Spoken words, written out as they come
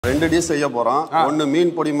ரெண்டு டிஷ் செய்ய போறோம். ஒன்னு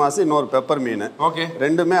மீன் பொடி மாசு, இன்னொரு பெப்பர் மீன். ஓகே.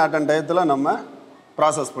 ரெண்டுமே அட்டன் டயத்துல நம்ம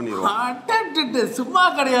ப்ராசஸ் பண்ணிடுவோம். சும்மா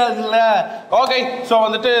கிடையாதுல்ல. ஓகே. சோ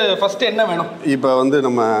வந்துட்டு ஃபர்ஸ்ட் என்ன வேணும்? இப்போ வந்து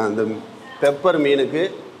நம்ம இந்த பெப்பர் மீனுக்கு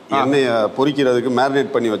எண்ணெயை பொரிக்கிறதுக்கு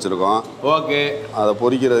மேரினேட் பண்ணி வச்சிருக்கோம். ஓகே. அதை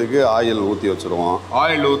பொரிக்கிறதுக்கு ஆயில் ஊற்றி வச்சிருவோம்.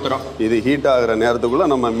 ஆயில் ஊத்துறோம். இது ஹீட் ஆகுற நேரத்துக்குள்ள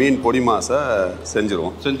நம்ம மீன் பொடி மாசை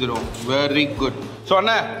செஞ்சிருவோம். Very good. ஸோ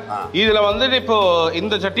அண்ணா இதில் வந்துட்டு இப்போ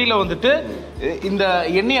இந்த சட்டியில் வந்துட்டு இந்த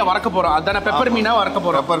எண்ணெயை வறுக்க போகிறோம். அதான பெப்பர் மீனாக வறுக்க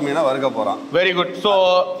போகிறோம். பெப்பர் மீனாக வறுக்க போகிறோம். Very good. ஸோ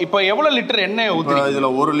இப்போ எவ்வளோ லிட்டர் எண்ணெய் ஊற்றி? இதில்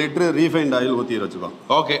 1 லிட்டர் ரீஃபைண்ட் ஆயில் ஊற்றி வச்சுக்கோம்.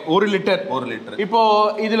 ஓகே. 1 லிட்டர். இப்போ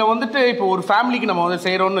இதில் வந்துட்டு இப்போ ஒரு ஃபேமிலிக்கு நம்ம வந்து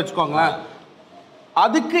செய்கிறோம்னு வச்சுக்கோங்களேன்,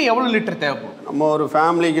 அதுக்கு எவ்வளோ லிட்டர் தேவைப்படும்? நம்ம ஒரு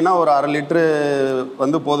ஃபேமிலிக்குன்னா ஒரு 1/2 லிட்டரு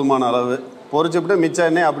வந்து போதுமான அளவு. பொரிச்சுட்டு மிச்ச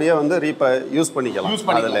எண்ணெய் அப்படியே வந்து யூஸ் பண்ணிக்கலாம்.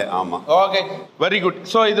 அதில் ஆமாம். ஓகே. Very good.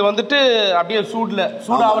 ஸோ இது வந்துட்டு அப்படியே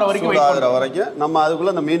சூடாகிற வரைக்கும் நம்ம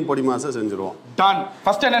அதுக்குள்ளே இந்த மீன் பொடி மாசை செஞ்சுருவோம். டன்.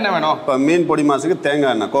 ஃபர்ஸ்ட் என்ன வேணும்? இப்போ மீன் பொடி மாசுக்கு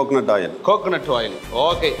தேங்காய் எண்ணெய், கோகனட் ஆயில்.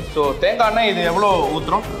 ஓகே. ஸோ தேங்காய் எண்ணெய் இது எவ்வளோ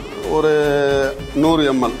ஊற்றுறோம்? ஒரு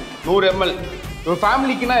 100 ml. 100 ml. ஒரு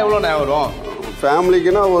ஃபேமிலிக்குன்னா எவ்வளோ நேரம் வரும்?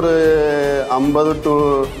 ஃபேமிலிக்குன்னா ஒரு 50 to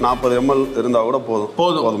 40 ml இருந்தால் கூட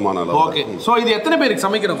போதுமான அளவு. ஓகே. ஸோ இது எத்தனை பேருக்கு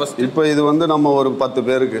சமைக்கிறோம் ஃபர்ஸ்ட்? இப்போ இது வந்து நம்ம ஒரு 10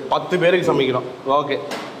 பேருக்கு சமைக்கிறோம். ஓகே.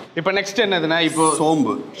 இப்போ நெக்ஸ்ட் என்னதுன்னா இப்போ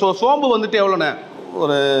சோம்பு. ஸோ சோம்பு வந்துட்டு எவ்வளோண்ணே?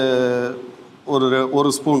 ஒரு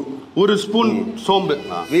ஸ்பூன். 1 ஸ்பூன் சோம்பு.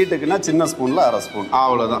 வீட்டுக்குன்னா சின்ன ஸ்பூனில் 1/2 ஸ்பூன்.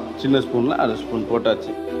 அவ்வளோதான். சின்ன ஸ்பூனில் 1/2 ஸ்பூன்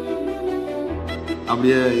போட்டாச்சு.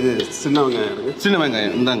 அப்படியே இது சின்ன வெங்காயம் எடுங்க. சின்ன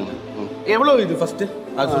வெங்காயம் இந்தாங்க. எவ்வளோ இது ஃபர்ஸ்ட்?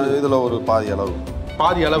 இதில் ஒரு பாதி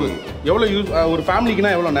அளவு. எவ்வளோ யூஸ் ஒரு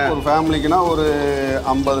ஃபேமிலிக்குனா எவ்வளோண்ணே? ஒரு ஃபேமிலிக்குனா ஒரு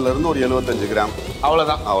 50லேருந்து ஒரு 75 கிராம்.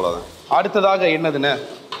 அவ்வளோதான். அடுத்ததாக என்னதுண்ணே?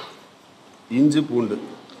 இஞ்சி பூண்டு.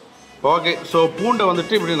 ஓகே. ஸோ பூண்டை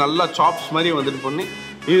வந்துட்டு இப்படி நல்லா சாப்ஸ் மாதிரி வந்துட்டு பண்ணி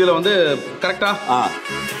இதில் வந்து கரெக்டாக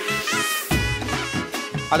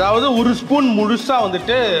அதாவது 1 ஸ்பூன் முழுசாக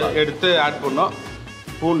வந்துட்டு எடுத்து ஆட் பண்ணோம்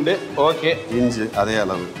பூண்டு. ஓகே. இஞ்சி அதே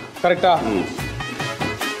அளவு. கரெக்டா?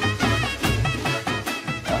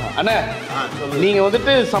 அண்ணா நீங்க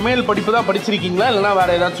வந்துட்டு சமையல் படிப்பு தான் படிச்சிருக்கீங்களா இல்லைன்னா வேற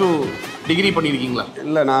ஏதாச்சும் டிகிரி பண்ணிருக்கீங்களா?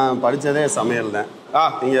 இல்லை, நான் படித்ததே சமையல் தான்.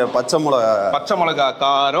 நீங்க பச்சை மிளகா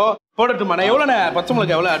காரம் போடட்டுமாண்ணா? எவ்வளோண்ணே பச்சை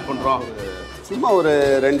மிளகா எவ்வளோ ஆட் பண்ணுறோம்? சும்மா ஒரு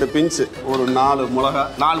 2 பிஞ்சு, ஒரு 4 மிளகா.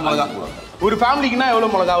 ஒரு ஃபேமிலிக்குன்னா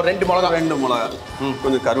எவ்வளோ மிளகா? ஒரு 2 மிளகா.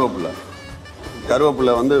 கொஞ்சம்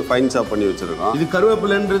கருவேப்பிலை வந்து ஃபைன் சாப் பண்ணி வச்சிருக்கோம். இது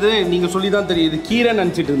கருவேப்பிலைன்றது நீங்க சொல்லி தான் தெரியுது. கீரை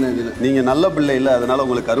நினைச்சிட்டு இருந்தேன். இது நீங்க நல்ல பிள்ளை இல்லை, அதனால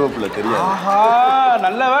உங்களுக்கு கருவேப்பிலை தெரியாது.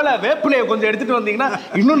 நல்ல வேலை வேப்பிலையை கொஞ்சம் எடுத்துட்டு வந்தீங்கன்னா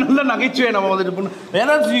இன்னும் நல்ல நகைச்சுவை நம்ம வந்துட்டு பண்ணு.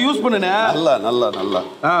 ஏதாச்சும் யூஸ் பண்ணுனே.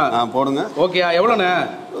 நல்லா போடுங்க. ஓகே. எவ்வளோண்ணே?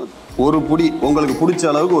 ஒரு புடி, உங்களுக்கு பிடிச்ச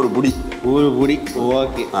அளவுக்கு ஒரு புடி.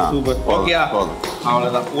 ஓகே. சூப்பர். ஓகேயா?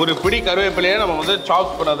 அவ்வளோதான். ஒரு பிடி கருவேப்பிலையை நம்ம வந்து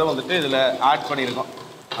சாப் பண்ணதை வந்துட்டு இதில் ஆட் பண்ணியிருக்கோம்.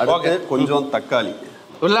 ஓகே. கொஞ்சம் தக்காளி.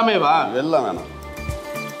 எல்லாமே வா? எல்லாம் வேணாம்.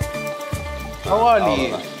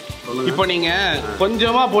 இப்போ நீங்க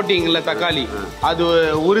கொஞ்சமா போட்டீங்கல்ல தக்காளி, அது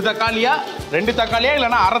 1 தக்காளியா 2 தக்காளியா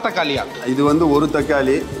இல்லைன்னா 1/2 தக்காளியா? இது வந்து 1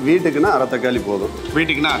 தக்காளி. வீட்டுக்குன்னா 1/2 தக்காளி போதும்.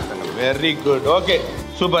 வீட்டுக்குன்னா 1/2 தக்காளி. Very good. Okay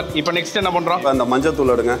super. இப்போ நெக்ஸ்ட் என்ன பண்றோம்? அந்த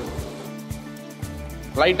மஞ்சத்தூள் எடுங்க.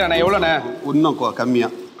 லைட்டாண்ணே. எவ்வளோண்ணே? இன்னும் கம்மியா.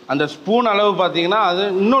 அந்த ஸ்பூன் அளவு பார்த்தீங்கன்னா அது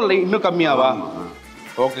இன்னும் கம்மியாவா?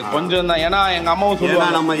 ஓகே. கொஞ்சம் தான். ஏன்னா எங்கள் அம்மாவும்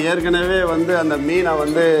சொல்லுவாங்க, நம்ம ஏற்கனவே வந்து அந்த மீனை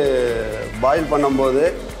வந்து பாயில் பண்ணும்போது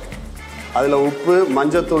அதில் உப்பு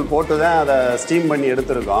மஞ்சத்தூள் போட்டு தான் அதை ஸ்டீம் பண்ணி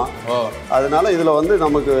எடுத்துருக்கோம். அதனால இதில் வந்து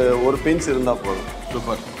நமக்கு ஒரு பிஞ்ச் இருந்தால் போதும்.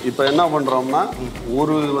 சூப்பர். இப்போ என்ன பண்ணுறோம்னா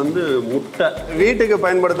ஒரு வந்து முட்டை வீட்டுக்கு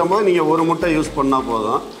பயன்படுத்தும் போது நீங்கள் 1 முட்டை யூஸ் பண்ணால்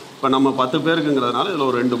போதும். இப்போ நம்ம 10 பேருக்குங்கிறதுனால இதில்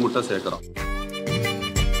ஒரு 2 முட்டை சேர்க்குறோம்.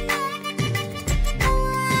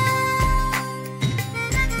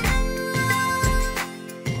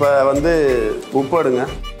 இப்போ வந்து உப்பு எடுங்க.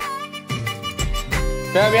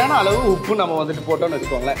 தேவையான அளவு உப்பு நம்ம வந்துட்டு போட்டோம்னு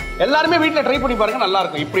வச்சுக்கோங்களேன். எல்லாருமே வீட்டில் ட்ரை பண்ணி பாருங்க, நல்லா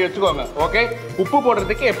இருக்கும். இப்படி வச்சுக்கோங்க. ஓகே. உப்பு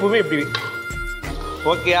போடுறதுக்கு எப்பவுமே இப்படி.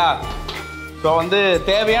 ஓகேயா? ஸோ வந்து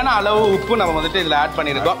தேவையான அளவு உப்பு நம்ம வந்துட்டு இதில் ஆட்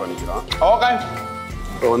பண்ணிக்கிறோம். ஓகே.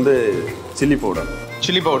 இப்போ வந்து சில்லி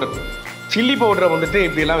பவுடரை வந்துட்டு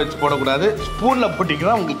இப்படிலாம் வச்சு போடக்கூடாது. ஸ்பூனில்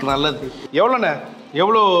போட்டிங்கன்னா உங்களுக்கு நல்லது.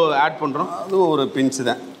 எவ்வளோ ஆட் பண்ணுறோம்? அது ஒரு பிஞ்சு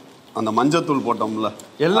தான். அந்த மஞ்சத்தூள் போட்டோம்ல,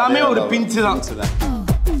 எல்லாமே ஒரு பிஞ்சு தான்.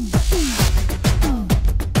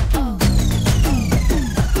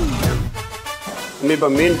 இப்போ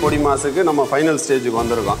மீன் பொடி மாசுக்கு நம்ம ஃபைனல் ஸ்டேஜுக்கு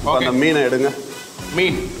வந்திருக்கோம். இப்போ அந்த மீனை எடுங்க.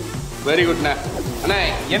 மீன். வெரி குட்ண்ணே. அண்ணா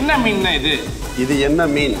என்ன மீன்னா இது? இது என்ன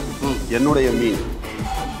மீன்? என்னுடைய மீன்.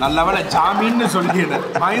 நல்ல வேலை ஜாமீன்னு சொல்லிட்டேன்,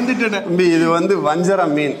 பயந்துட்டேன். இது வந்து வஞ்சர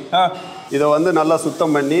மீன். இதை வந்து நல்லா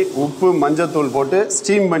சுத்தம் பண்ணி உப்பு மஞ்சத்தூள் போட்டு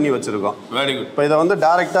ஸ்டீம் பண்ணி வச்சுருக்கோம். Very good. இப்போ இதை வந்து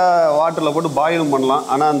டைரெக்டாக வாட்டரில் போட்டு பாயிலும் பண்ணலாம்.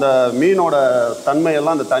 ஆனால் அந்த மீனோட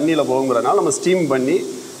தன்மையெல்லாம் அந்த தண்ணியில் போகுங்கிறதுனால நம்ம ஸ்டீம் பண்ணி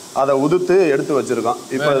அதை உதுத்து எடுத்து வச்சிருக்கோம்.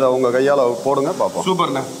 இப்போ இதை உங்கள் கையால் போடுங்க பார்ப்போம்.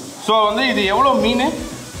 சூப்பர்ண்ணா. ஸோ வந்து இது எவ்வளோ மீன்?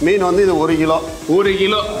 மீன் வந்து இது 1 கிலோ. 1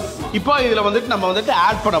 கிலோ. இப்போ இதில் வந்துட்டு நம்ம வந்துட்டு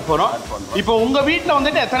ஆட் பண்ண போகிறோம். இப்போ உங்கள் வீட்டில்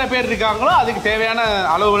வந்துட்டு எத்தனை பேர் இருக்காங்களோ அதுக்கு தேவையான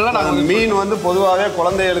அளவுலாம் நாங்கள் மீன் வந்து பொதுவாகவே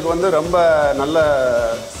குழந்தைகளுக்கு வந்து ரொம்ப நல்ல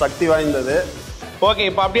சக்தி வாய்ந்தது. ஓகே,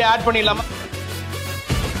 இப்போ அப்படியே ஆட் பண்ணிடலாமா?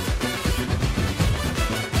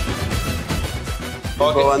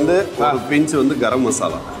 இப்போ வந்து ஒரு பிஞ்ச் வந்து கரம்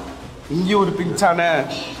மசாலா. இங்கே ஒரு பிஞ்சான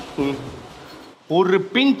ஒரு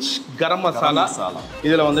பிஞ்ச் கரம் மசாலா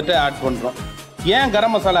இதில் வந்துட்டு ஆட் பண்ணுறோம். ஏன்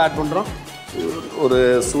கரம் மசாலா ஆட் பண்ணுறோம்? ஒரு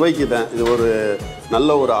சுவைக்கு தான். இது ஒரு நல்ல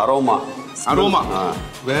ஒரு aroma.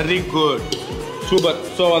 Very good, super.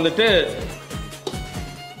 So வந்துட்டு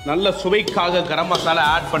நல்ல சுவைக்காக கரம் மசாலா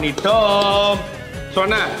ஆட் பண்ணிட்டோம்.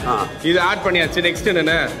 சொன்னேன் இது ஆட் பண்ணியாச்சு. நெக்ஸ்ட்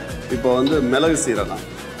என்னென்ன? இப்போ வந்து மிளகு சீரகம்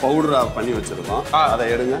பவுடராக பண்ணி வச்சுருக்கோம். அதை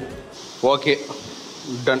எடுங்க. Okay,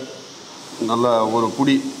 ton. நல்ல ஒரு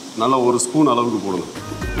புடி, நல்ல ஒரு ஸ்பூன் அளவுக்கு போடுங்க.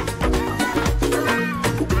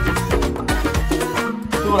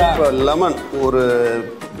 இப்போ லெமன் ஒரு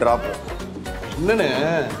டிராப். என்னன்னு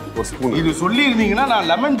ஒரு ஸ்பூன். இது சொல்லியிருந்தீங்கன்னா நான்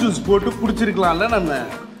லெமன் ஜூஸ் போட்டு குடிச்சிருக்கலாம்ல. நம்ம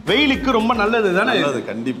வெயிலுக்கு ரொம்ப நல்லது தானே? நல்லது,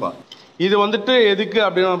 கண்டிப்பாக. இது வந்துட்டு எதுக்கு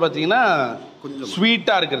அப்படின்னு பார்த்தீங்கன்னா கொஞ்சம்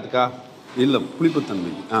ஸ்வீட்டாக இருக்கிறதுக்கா? இல்லை,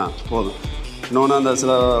 புளிப்புத்தன்மைக்கு. போதும். இன்னொன்று அந்த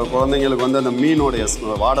சில குழந்தைங்களுக்கு வந்து அந்த மீனோடைய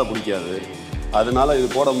வாடை பிடிக்காது. அதனால இது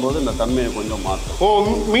போடும்போது இந்த தன்மையை கொஞ்சம் மாற்றும். ஓ,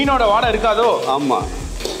 மீனோட வாடை இருக்காதோ? ஆமாம்.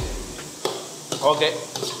 ஓகே,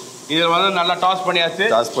 இதில் வந்து நல்லா டாஸ் பண்ணியாச்சு.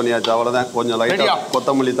 அவ்வளோதான். கொஞ்சம் லைட்டாக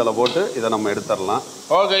கொத்தமல்லி தலை போட்டு இதை நம்ம எடுத்துடலாம்.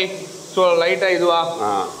 ஓகே, ஸோ லைட்டாக இதுவா?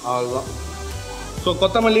 அவ்வளோதான். ஸோ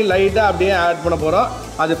கொத்தமல்லி லைட்டாக அப்படியே ஆட் பண்ண போகிறோம்.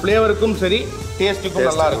 அது ஃப்ளேவருக்கும் சரி டேஸ்ட்டுக்கும்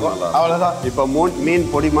நல்லா இருக்கும். அவ்வளோதான். இப்போ மீன்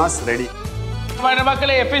பொடி மாஸ் ரெடி.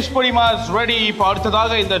 மக்களே, ஃபிஷ் பொடி மாஸ் ரெடி. இப்போ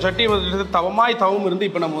அடுத்ததாக இந்த சட்டி வந்துட்டு தவம் இருந்து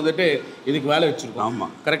இப்போ நம்ம வந்துட்டு இதுக்கு வேலை வச்சுருக்கோம்.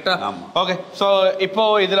 ஆமாம், கரெக்டாக. ஓகே, ஸோ இப்போ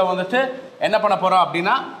இதில் வந்துட்டு என்ன பண்ண போகிறோம்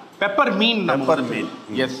அப்படின்னா பெப்பர் மீன்.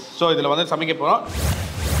 எஸ். ஸோ இதில் வந்து சமைக்க போகிறோம்.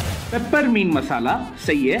 பெப்பர் மீன் மசாலா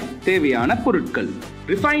செய்ய தேவையான பொருட்கள்: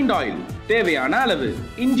 ரிஃபைண்ட் ஆயில் தேவையான அளவு,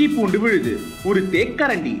 இஞ்சி பூண்டு விழுது, ஒரு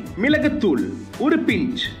தேக்கரண்டி, மிளகுத்தூள், ஒரு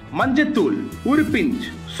பிஞ்ச், மஞ்சத்தூள், ஒரு பிஞ்ச்,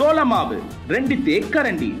 சோள மாவு 2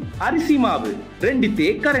 தேக்கரண்டி, அரிசி மாவு 2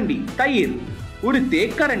 தேக்கரண்டி, தயிர் 1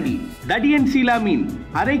 தேக்கரண்டி, தடியன் சீலா மீன்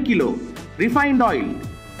அரை கிலோ, ரிஃபைண்ட் ஆயில்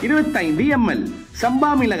 25 ml,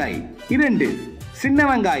 சம்பா மிளகாய் 2, சின்ன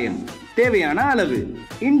வெங்காயம் தேவையான அளவு,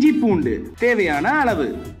 இஞ்சி பூண்டு தேவையான அளவு,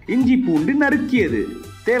 இஞ்சி பூண்டு நறுக்கியது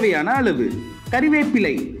தேவையான அளவு,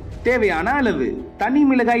 கறிவேப்பிலை தேவையான அளவு, தனி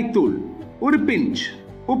மிளகாய் தூள் 1 பிஞ்ச்,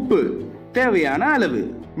 உப்பு தேவையான அளவு,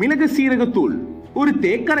 மிளகு சீரகத்தூள் 1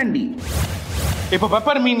 தேக்கரண்டி. இப்போ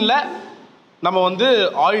பெப்பர் மீன்ல நம்ம வந்து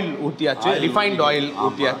ஆயில் ஊற்றியாச்சு, ரிஃபைண்ட் ஆயில்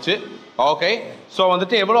ஊற்றியாச்சு. ஓகே, ஸோ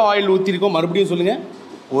வந்துட்டு எவ்வளோ ஆயில் ஊற்றிருக்கோம் மறுபடியும் சொல்லுங்க.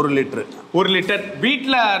 1 லிட்டர். 1 லிட்டர்.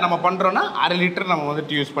 வீட்டில் நம்ம பண்ணுறோன்னா 1/2 லிட்டர் நம்ம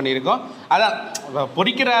வந்துட்டு யூஸ் பண்ணியிருக்கோம். அதான்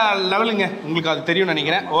பொரிக்கிற லெவலுங்க, உங்களுக்கு அது தெரியும்னு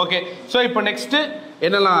நினைக்கிறேன். ஓகே, ஸோ இப்போ நெக்ஸ்ட்டு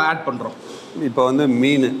என்னெல்லாம் ஆட் பண்ணுறோம்? இப்போ வந்து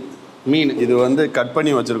மீன் இது வந்து கட்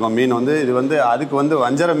பண்ணி வச்சுருக்கோம். மீன் வந்து இது வந்து அதுக்கு வந்து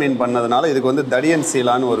வஞ்சர மீன் பண்ணதுனால இதுக்கு வந்து தடியன்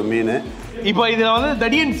சீலான்னு ஒரு மீன். இப்போ இதில் வந்து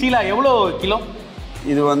தடியன் சீலா எவ்வளோ கிலோ?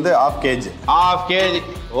 இது வந்து 1/2 kg.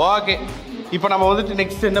 ஓகே, இப்போ நம்ம வந்துட்டு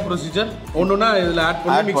நெக்ஸ்ட் என்ன ப்ரொசீஜர்? ஒன்றுனா இதில் ஆட்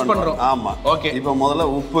பண்ணி மிக்ஸ் பண்ணுறோம். ஆமாம். ஓகே, இப்போ முதல்ல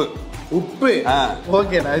உப்பு.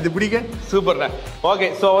 ஓகேண்ணா, இது பிடிக்க சூப்பர்ண்ணா. ஓகே,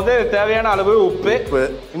 ஸோ வந்து தேவையான அளவு உப்பு.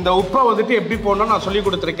 இந்த உப்பை வந்துட்டு எப்படி போடணும் நான் சொல்லி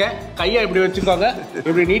கொடுத்துருக்கேன். கையை இப்படி வச்சுக்கோங்க,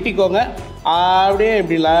 இப்படி நீட்டிக்கோங்க, அப்படியே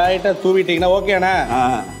இப்படி லைட்டாக தூவிட்டீங்கன்னா ஓகேண்ணா.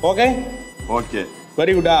 ஓகே,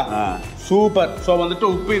 வெரி குட்டா, சூப்பர். ஸோ வந்துட்டு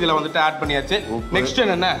உப்பு இதில் வந்துட்டு ஆட் பண்ணியாச்சு. நெக்ஸ்ட்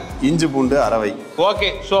என்னென்ன? இஞ்சி பூண்டு அரவை. ஓகே,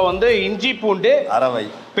 ஸோ வந்து இஞ்சி பூண்டு அரவை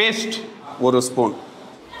பேஸ்ட் 1 ஸ்பூன்.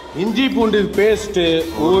 இஞ்சி பூண்டு paste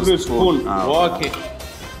 1 spoon. Okay,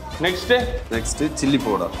 next chilli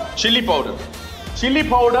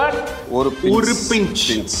powder ஒரு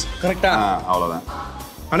பிஞ்ச். கரெக்டா? அவ்வளவுதான்.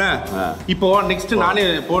 அண்ணா, இப்போ நெக்ஸ்ட் நானே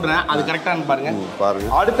போடுறேன், அது கரெக்டான்னு பாருங்க.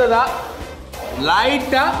 அடுத்ததா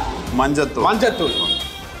லைட்டா மஞ்சத்தூள்.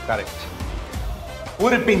 கரெக்ட்,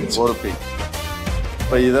 ஒரு பிஞ்ச்.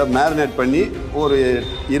 இப்போ இதை மேரினேட் பண்ணி ஒரு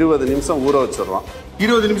 20 நிமிஷம் ஊற வச்சிடுறோம்.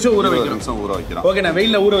 20 நிமிஷம் ஊற வைக்கிறோம். ஓகே, நான்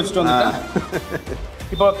வெயில்ல ஊற வச்சுட்டு வந்துட்டேன்.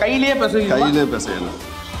 இப்போ கையிலேயே பிசையணும்.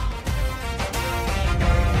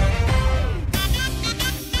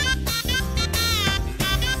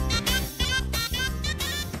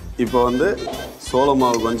 இப்போ வந்து சோள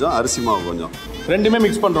மாவு கொஞ்சம், அரிசி மாவு கொஞ்சம், ரெண்டுமே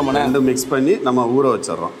மிக்ஸ் பண்ணுறோம். ரெண்டும் மிக்ஸ் பண்ணி நம்ம ஊற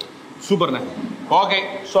வச்சிடறோம். சூப்பர்ண்ணே. ஓகே,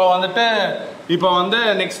 ஸோ வந்துட்டு இப்போ வந்து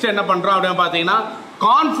நெக்ஸ்ட் என்ன பண்ணுறோம் அப்படின்னு பார்த்தீங்கன்னா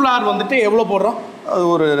கார்ன்ஃப்ளவர் வந்துட்டு எவ்வளோ போடுறோம்? அது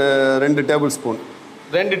ஒரு 2 table spoon.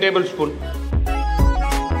 2 table spoon.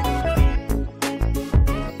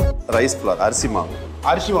 Rice flower, அரிசி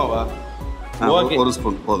மாவா? ஓகே ஒரு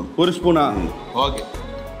ஸ்பூன் போதும். ஒரு ஸ்பூனா? ஓகே.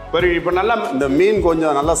 சரி, இப்போ நல்லா இந்த மீன்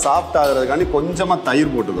கொஞ்சம் நல்லா சாஃப்ட் ஆகுறதுக்காண்டி கொஞ்சமாக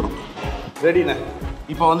தயிர் போட்டுக்கிறோம். ரெடிண்ணே.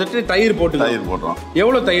 இப்போ வந்துட்டு தயிர் போட்டுறோம்.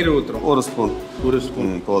 எவ்வளோ தயிர் ஊற்றுறோம்? ஒரு ஸ்பூன். ஒரு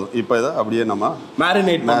ஸ்பூன் போதும். இப்போ இதை அப்படியே நம்ம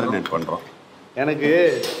மேரினேட் பண்ணுறோம். எனக்கு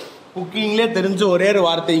குக்கிங்லேயே தெரிஞ்ச ஒரே ஒரு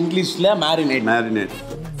வார்த்தை இங்கிலீஷில் மேரினேட்.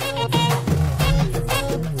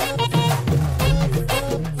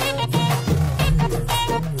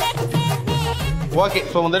 ஓகே.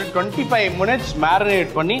 ஸோ வந்துட்டு 25 மினிட்ஸ்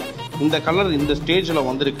மேரினேட் பண்ணி இந்த கலர் இந்த ஸ்டேஜில்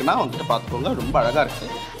வந்திருக்குன்னா வந்துட்டு பார்த்துக்கோங்க, ரொம்ப அழகாக இருக்கு.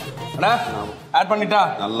 அண்ணா ஆட் பண்ணிட்டா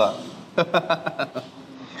நல்லா.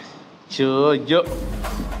 ஐயோ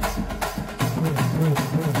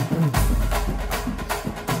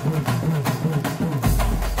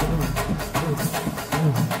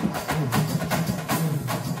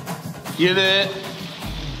இது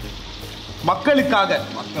மக்களுக்காக.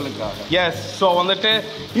 எஸ். ஸோ வந்துட்டு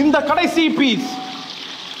இந்த கடைசி பீஸ்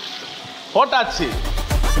போட்டாச்சு.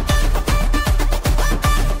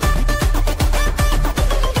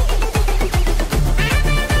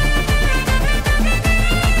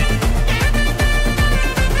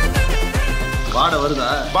 வாடை வருதா?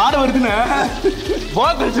 வாடை வருதுன்னு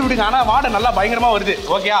போக் வச்சு விடுங்க. ஆனால் வாடை நல்லா பயங்கரமாக வருது.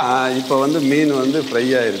 ஓகேயா? இப்போ வந்து மீன் வந்து ஃப்ரை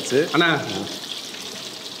ஆயிடுச்சு. அண்ணா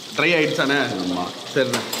ட்ரை ஆயிடுச்சாண்ணே? ஆமாம்.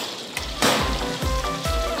 சரிண்ணே.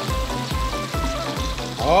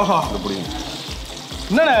 ஆஹா,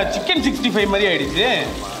 என்னண்ணே சிக்கன் 65 மாதிரி ஆயிடுச்சு.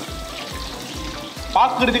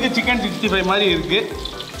 பார்க்கறதுக்கு சிக்கன் 65 மாதிரி இருக்கு.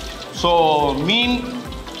 ஸோ மீன்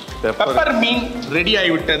பெப்பர் மீன் ரெடி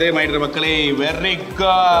ஆகிவிட்டது மைடிற மக்களே. Very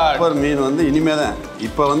good. பெப்பர் மீன் வந்து இனிமே தான்.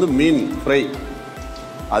 இப்போ வந்து மீன் ஃப்ரை,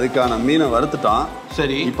 அதுக்கான மீனை வறுத்துட்டோம்.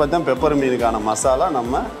 சரி, இப்போ தான் பெப்பர் மீனுக்கான மசாலா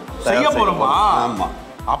நம்ம செய்ய போகிறோமா? ஆமாம்.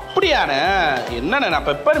 அப்படியாண்ணே? என்னண்ணே, நான்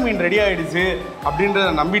பெப்பர் மீன் ரெடி ஆகிடுச்சு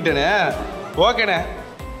அப்படின்றத நம்பிட்டேனே. ஓகேண்ணே,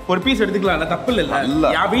 ஒரு பீஸ் எடுத்துக்கலாம். தப்பு இல்லை.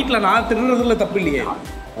 என் வீட்டில் நான் திருடுறதுல தப்பு இல்லையே.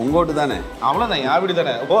 உங்கோட்டு தானே? அவ்வளோதான், என் வீடு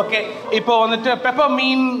தானே. ஓகே. இப்போ வந்துட்டு பெப்பர்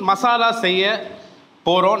மீன் மசாலா செய்ய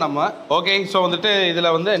போகிறோம் நம்ம. ஓகே. ஸோ வந்துட்டு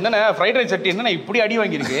இதில் வந்து என்னென்ன ஃப்ரைட் ரைஸ் சட்டி என்னென்ன இப்படி அடி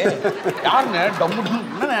வாங்கியிருக்கு? யாருண்ணே டம்மு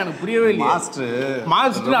என்னண்ணே? எனக்கு புரியவே இல்லை.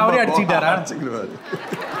 மாஸ்டர் அவரே அடிச்சுக்கிட்டாரா? அடிச்சுக்கிடுவாரு.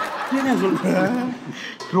 என்ன சொல்கிறேன்?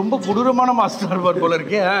 ரொம்ப கொடூரமான மாஸ்டர் போல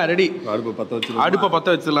இருக்கே. ரெடி. அடுப்பை பற்ற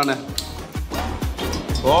வச்சிடலாண்ணே.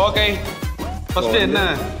 ஓகே. ஃபர்ஸ்ட் என்ன?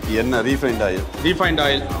 Refined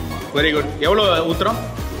oil. Very good. எவ்வளோ ஊற்றுறோம்?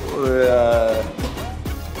 ஒரு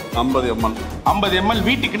 50 ml. 50 ml.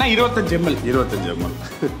 வீட்டுக்குன்னா 25 ml. 25 ml.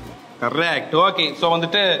 Correct. Okay. So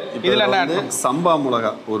வந்துட்டு இதில் என்ன? சம்பா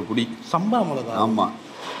மிளகா ஒரு புடி. சம்பா மிளகா? ஆமாம்.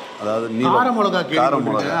 அதாவது கார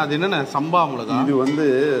மிளகா. அது என்னென்ன சம்பா மிளகா? இது வந்து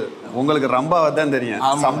உங்களுக்கு ரம்பாவை தான் தெரியும்,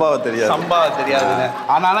 சம்பாவை தெரியாது. சம்பாவை தெரியாதுங்க.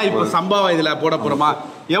 ஆனாலும் இப்போ சம்பாவை இதில் போட போகிறோமா?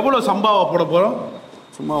 எவ்வளோ சம்பாவை போட போகிறோம்?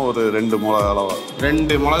 சும்மா ஒரு 2 மிளகா அளவா.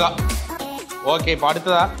 2 மிளகா. ஓகே. இப்போ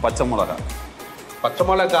அடுத்ததா பச்சை மிளகா. பச்சை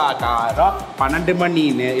மிளகா காரம் 12 மணி.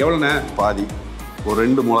 எவ்வளோண்ணே? பாதி. ஒரு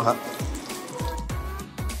 2 மிளகா.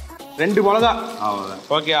 2 மிளகா. அவ்வளோதான்.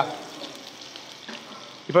 ஓகேயா?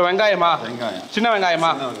 இப்போ வெங்காயமா? வெங்காயம். சின்ன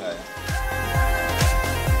வெங்காயமா? வெங்காயம்.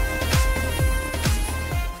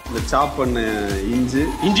 இந்த சாப் பண்ண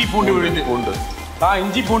இஞ்சி பூண்டு விழுது.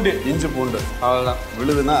 இஞ்சி பூண்டு அவ்வளோதான்.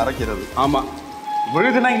 விழுதுன்னா அரைக்கிறது. ஆமாம்.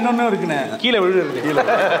 விழுதுன்னா இன்னொன்னும் இருக்குண்ணே, கீழே விழுது. கீழே.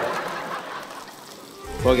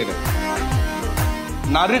 ஓகேண்ணே.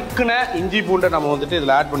 நறுக்குன இஞ்சி பூண்டை நம்ம வந்துட்டு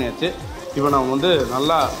இதில் ஆட் பண்ணியாச்சு. இப்போ நம்ம வந்து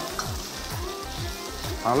நல்லா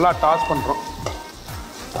டாஸ் பண்ணுறோம்.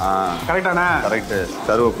 கரெக்டாண்ணே? கரெக்டு.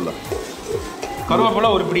 கருவேப்பிலை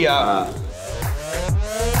ஒரு பிடியா?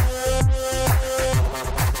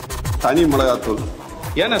 தனி மிளகாத்தூள்.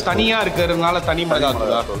 ஏன்னா தனியாக இருக்கிறதுனால தனி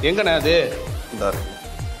மிளகாத்தூள். எங்கண்ணே அது?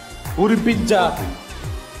 ஒரு பிஞ்சா.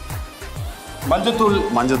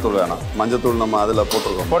 மஞ்சத்தூள் வேணாம். மஞ்சத்தூள் நம்ம அதில்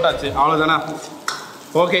போட்டாச்சு. அவ்வளோதானா?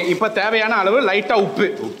 ஓகே. இப்போ தேவையான அளவு லைட்டாக உப்பு.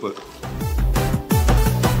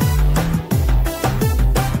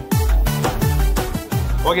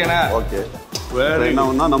 ஓகேண்ணா? ஓகே. என்ன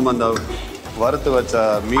ஒன்றா நம்ம அந்த வறுத்து வச்ச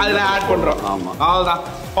மீன் அதில் ஆட் பண்ணுறோம். ஆமாம். அவ்வளோதான்.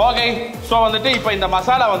 ஓகே. ஸோ வந்துட்டு இப்போ இந்த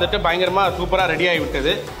மசாலா வந்துட்டு பயங்கரமாக சூப்பராக ரெடி ஆகி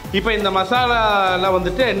விட்டது. இப்போ இந்த மசாலாவில்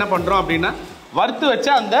வந்துட்டு என்ன பண்ணுறோம் அப்படின்னா, வறுத்து வச்ச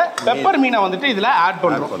அந்த பெப்பர் மீனை வந்துட்டு இதில் ஆட்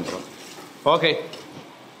பண்ணுறோம். ஓகே.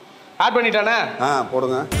 ஆட் பண்ணிட்டானே?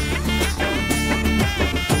 போடுங்க.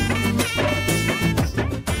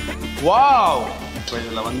 வாவ். இப்போ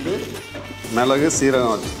இதில் வந்து மிளகு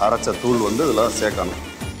சீரகம் அரைச்ச தூள் வந்து இதில் சேர்க்கணும்.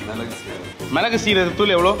 மிளகு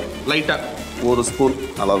சீரகத்தூள் எவ்வளோ? லைட்டாக 1 ஸ்பூன்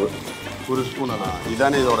அளவு. 1 ஸ்பூன் அளவு.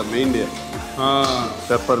 இதானே இதோட மெயின்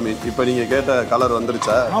பெப்பர் மீன். இப்போ நீங்கள் கேட்ட கலர்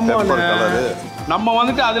வந்துருச்சா? Pepper colour. நம்ம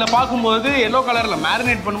வந்துட்டு அதில் பார்க்கும்போது எல்லோ கலரில்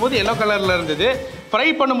மேரினேட் பண்ணும்போது எல்லோ கலரில் இருந்தது. ஃப்ரை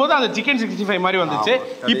பண்ணும்போது அந்த சிக்கன் 65 மாதிரி வந்துச்சு.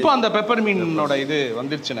 இப்போ அந்த பெப்பர் மீனோட இது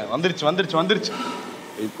வந்துருச்சுண்ணே. வந்துருச்சு.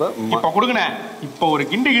 இப்போ கொடுங்கண்ணே. இப்போ ஒரு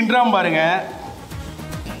கிண்டுறாம பாருங்க,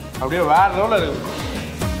 அப்படியே வேற லெவல்ல இருக்கு.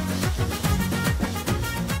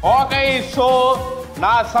 ஓகே, சோ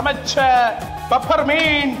நான் சமைச்ச பெப்பர்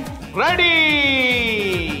மீன் ரெடி.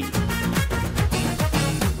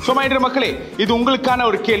 சுமையர் மக்களே, இது உங்களுக்கான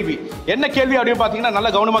ஒரு கேள்வி. என்ன கேள்வி அப்படின்னு பாத்தீங்கன்னா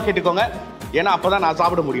நல்லா கவனமா கேட்டுக்கோங்க, ஏன்னா அப்பதான் நான்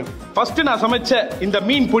சாப்பிட முடியும். ஃபர்ஸ்ட் நான் சமைச்ச இந்த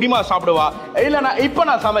மீன் பொடிமா சாப்பிடுவா, இல்லைன்னா இப்போ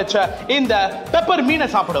நான் சமைச்ச இந்த பெப்பர் மீனை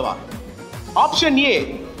சாப்பிடுவா? Option A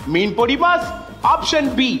mean podimas, option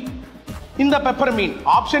B இந்த பெப்பர் மீன்,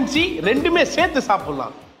 ஆப்ஷன் சி ரெண்டுமே சேர்த்து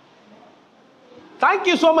சாப்பிடலாம்.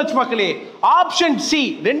 தேங்க்யூ சோ மச் மக்களே. ஆப்ஷன் சி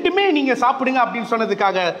ரெண்டுமே நீங்க சாப்பிடுங்க அப்படின்னு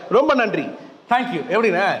சொன்னதுக்காக ரொம்ப நன்றி. தேங்க்யூ.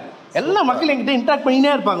 எப்படின்னா எல்லா மக்களும் என்கிட்ட இன்டராக்ட்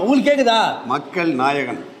பண்ணினே இருப்பாங்க. உங்களுக்கு கேக்குதா? மக்கள்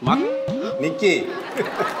நாயகன் நிக்கி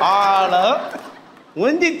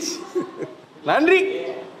முடிஞ்சிச்சு. நன்றி.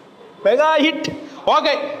 Mega hit.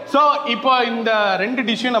 ஓகே, ஸோ இப்போ இந்த 2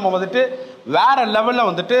 டிஷ்ஷும் நம்ம வந்துட்டு வேற லெவலில்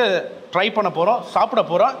வந்துட்டு ட்ரை பண்ண போகிறோம், சாப்பிட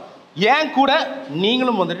போகிறோம். ஏன் கூட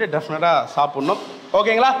நீங்களும் வந்துட்டு டெஃபினட்டாக சாப்பிட்ணும்.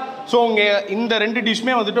 ஓகேங்களா? ஸோ இந்த 2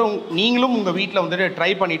 டிஷ்ஷுமே வந்துட்டு நீங்களும் உங்கள் வீட்டில் வந்துட்டு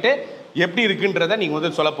ட்ரை பண்ணிவிட்டு எப்படி இருக்குன்றதை நீங்கள்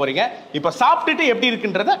வந்து சொல்ல போகிறீங்க. இப்போ சாப்பிட்டுட்டு எப்படி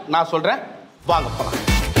இருக்குன்றதை நான் சொல்கிறேன். வாங்க போகலாம்.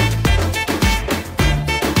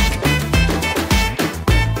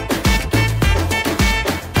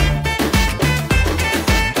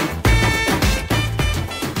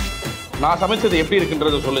 நான் சமைச்சது எப்படி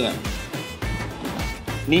இருக்குன்றத சொல்லுங்க.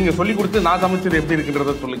 நீங்க சொல்லி கொடுத்து நான் சமைச்சது எப்படி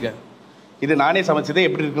இருக்குன்றத சொல்லுங்க. இது நானே சமைச்சதே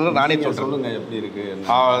எப்படி இருக்குன்னு நானே சொல்லுங்க. எப்படி இருக்கு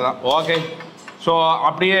அவ்வளோதான். ஓகே, ஸோ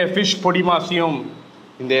அப்படியே ஃபிஷ் பொடி மாசியும்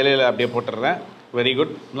இந்த இலையில அப்படியே போட்டுடுறேன். Very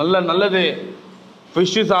good. நல்லது.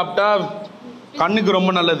 ஃபிஷ்ஷு சாப்பிட்டா கண்ணுக்கு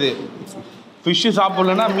ரொம்ப நல்லது, ஃபிஷ்ஷு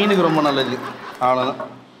சாப்பிட்லன்னா மீனுக்கு ரொம்ப நல்லது. அவ்வளோதான்.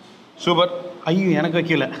 சூப்பர். ஐயோ, எனக்கு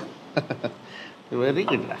வைக்கல. Very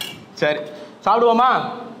good. சரி, சாப்பிடுவோமா?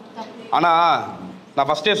 ஆனால் நான்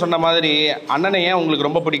ஃபஸ்ட்டே சொன்ன மாதிரி அண்ணனை ஏன் உங்களுக்கு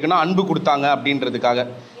ரொம்ப பிடிக்கும்னா அன்பு கொடுத்தாங்க அப்படின்றதுக்காக.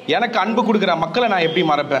 எனக்கு அன்பு கொடுக்குற மக்களை நான் எப்படி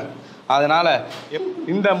மறப்பேன்? அதனால்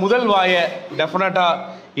இந்த முதல் வாயை டெஃபினட்டாக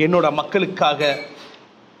என்னோட மக்களுக்காக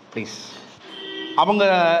ப்ளீஸ். அவங்க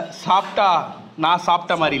சாப்பிட்டா நான்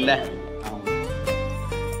சாப்பிட்ட மாதிரி இல்லை.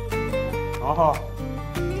 ஆஹா,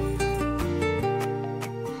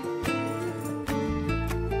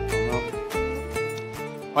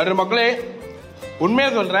 மற்ற மக்களே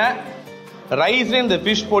உண்மையாக சொல்கிறேன், ரைஸு இந்த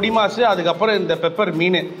ஃபிஷ் பொடி மாசு அதுக்கப்புறம் இந்த பெப்பர்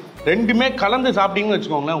மீன் ரெண்டுமே கலந்து சாப்பிட்டீங்கன்னு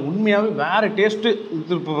வச்சுக்கோங்களேன், உண்மையாகவே வேறு டேஸ்ட்டு.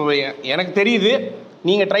 எனக்கு தெரியுது.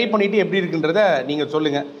 நீங்கள் ட்ரை பண்ணிவிட்டு எப்படி இருக்குன்றத நீங்கள்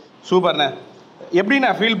சொல்லுங்கள். சூப்பர்ண்ணே. எப்படி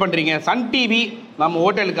நான் ஃபீல் பண்ணுறீங்க? சன் டிவி நம்ம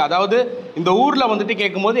ஹோட்டலுக்கு, அதாவது இந்த ஊரில் வந்துட்டு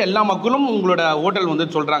கேட்கும்போது எல்லா மக்களும் உங்களோட ஹோட்டல் வந்து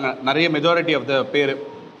சொல்கிறாங்க, நிறைய மெஜாரிட்டி ஆஃப் த பேர்.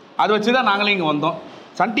 அதை வச்சு தான் நாங்களே இங்கே வந்தோம்.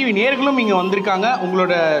 சன் டிவி நேர்களும் இங்கே வந்திருக்காங்க.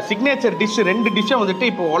 உங்களோட சிக்னேச்சர் டிஷ் 2 டிஷ்ஷை வந்துட்டு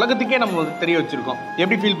இப்போ உலகத்துக்கே நம்ம வந்து தெரிய வச்சுருக்கோம்.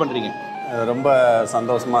 எப்படி ஃபீல் பண்ணுறீங்க? ரொம்ப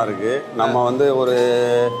சந்தோஷமாக இருக்குது. நம்ம வந்து ஒரு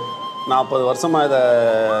 40 வருஷமாக இதை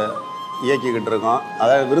இயக்கிக்கிட்டு இருக்கோம்.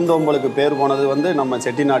 அதாவது விருந்தோம்பலுக்கு பேர் போனது வந்து நம்ம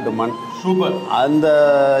செட்டிநாட்டு மண். சூப்பர். அந்த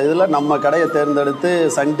இதில் நம்ம கடையை தேர்ந்தெடுத்து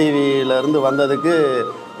சன் டிவியிலேருந்து வந்ததுக்கு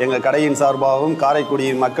எங்கள் கடையின் சார்பாகவும் காரைக்குடி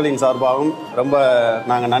மக்களின் சார்பாகவும் ரொம்ப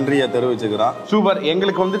நாங்கள் நன்றியை தெரிவிச்சுக்கிறோம். சூப்பர்.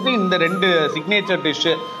 எங்களுக்கு வந்துட்டு இந்த 2 சிக்னேச்சர்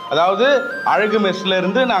டிஷ்ஷு, அதாவது அழகு மெஸ்ல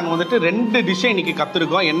இருந்து நாங்கள் வந்துட்டு 2 டிஷ்ஷை இன்னைக்கு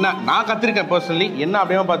கற்றுருக்கோம். என்ன நான் கற்றுருக்கேன் பர்சனலி என்ன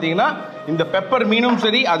அப்படின்னா பார்த்தீங்கன்னா, இந்த பெப்பர் மீனும்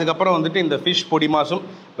சரி, அதுக்கப்புறம் வந்துட்டு இந்த ஃபிஷ் பொடி மாசும்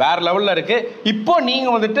வேற லெவலில் இருக்கு. இப்போ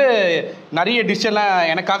நீங்கள் வந்துட்டு நிறைய டிஷ் எல்லாம்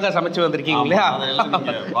எனக்காக சமைச்சு வந்திருக்கீங்க இல்லையா?